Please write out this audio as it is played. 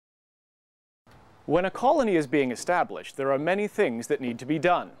When a colony is being established, there are many things that need to be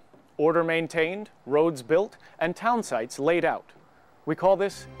done. Order maintained, roads built, and town sites laid out. We call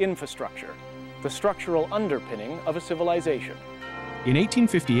this infrastructure, the structural underpinning of a civilization. In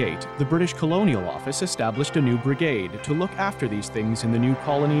 1858, the British Colonial Office established a new brigade to look after these things in the new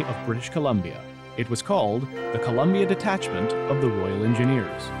colony of British Columbia. It was called the Columbia Detachment of the Royal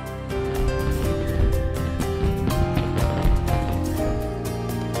Engineers.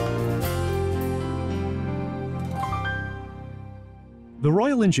 The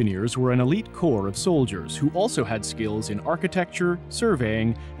Royal Engineers were an elite corps of soldiers who also had skills in architecture,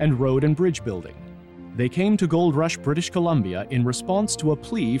 surveying, and road and bridge building. They came to Gold Rush, British Columbia in response to a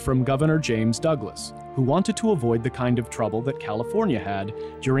plea from Governor James Douglas, who wanted to avoid the kind of trouble that California had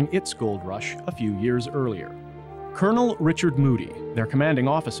during its gold rush a few years earlier. Colonel Richard Moody, their commanding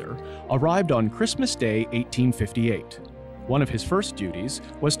officer, arrived on Christmas Day, 1858. One of his first duties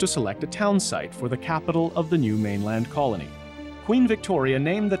was to select a town site for the capital of the new mainland colony. Queen Victoria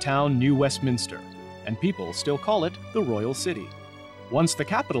named the town New Westminster, and people still call it the Royal City. Once the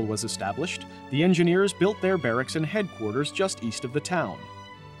capital was established, the engineers built their barracks and headquarters just east of the town.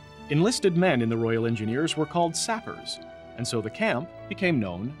 Enlisted men in the Royal Engineers were called sappers, and so the camp became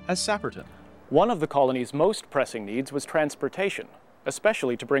known as Sapperton. One of the colony's most pressing needs was transportation,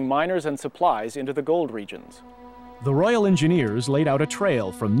 especially to bring miners and supplies into the gold regions. The Royal Engineers laid out a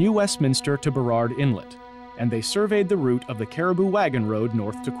trail from New Westminster to Burrard Inlet, and they surveyed the route of the Caribou Wagon Road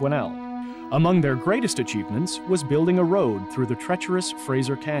north to Quesnel. Among their greatest achievements was building a road through the treacherous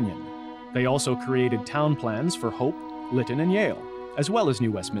Fraser Canyon. They also created town plans for Hope, Lytton, and Yale, as well as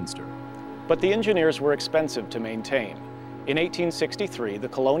New Westminster. But the engineers were expensive to maintain. In 1863, the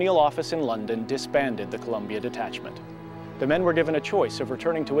Colonial Office in London disbanded the Columbia Detachment. The men were given a choice of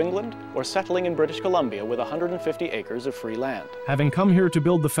returning to England or settling in British Columbia with 150 acres of free land. Having come here to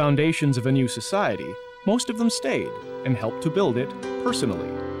build the foundations of a new society, most of them stayed and helped to build it personally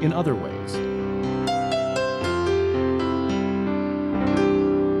in other ways.